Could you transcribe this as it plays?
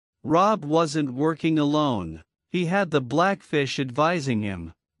Robb wasn't working alone. He had the Blackfish advising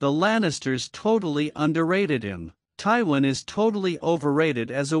him. The Lannisters totally underrated him. Taiwin is totally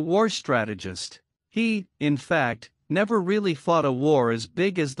overrated as a war strategist. He, in fact, never really fought a war as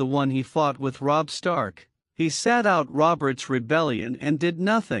big as the one he fought with Robb Stark. He sat out Robert's rebellion and did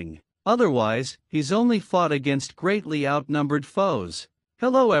nothing. Otherwise, he's only fought against greatly outnumbered foes.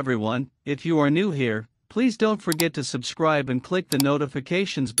 Hello everyone, if you are new here, please don't forget to subscribe and click the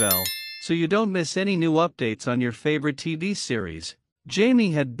notifications bell, so you don't miss any new updates on your favorite TV series.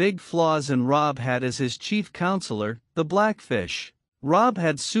 Jaime had big flaws and Robb had as his chief counselor, the Blackfish. Robb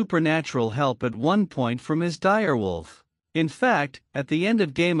had supernatural help at one point from his direwolf. In fact, at the end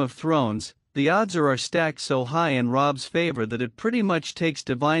of Game of Thrones, the odds are stacked so high in Robb's favor that it pretty much takes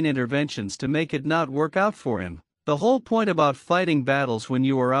divine interventions to make it not work out for him. The whole point about fighting battles when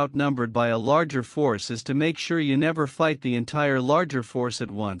you are outnumbered by a larger force is to make sure you never fight the entire larger force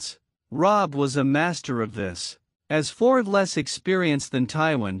at once. Robb was a master of this. As far less experienced than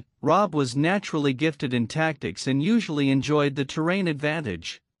Taiwin, Robb was naturally gifted in tactics and usually enjoyed the terrain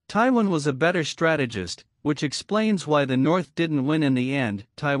advantage. Taiwin was a better strategist, which explains why the North didn't win in the end.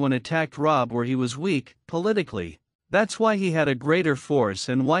 Taiwin attacked Robb where he was weak, politically. That's why he had a greater force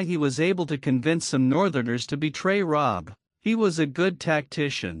and why he was able to convince some Northerners to betray Robb. He was a good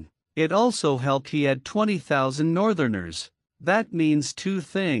tactician. It also helped he had 20,000 Northerners. That means two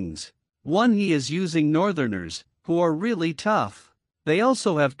things. One, he is using Northerners, who are really tough. They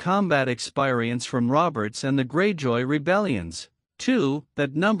also have combat experience from Roberts and the Greyjoy rebellions. 2,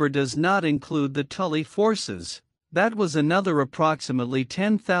 that number does not include the Tully forces. That was another approximately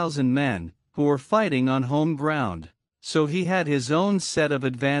 10,000 men, who were fighting on home ground. So he had his own set of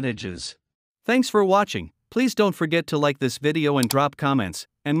advantages. Thanks for watching. Please don't forget to like this video and drop comments,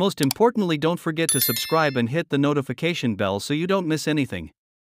 and most importantly don't forget to subscribe and hit the notification bell so you don't miss anything.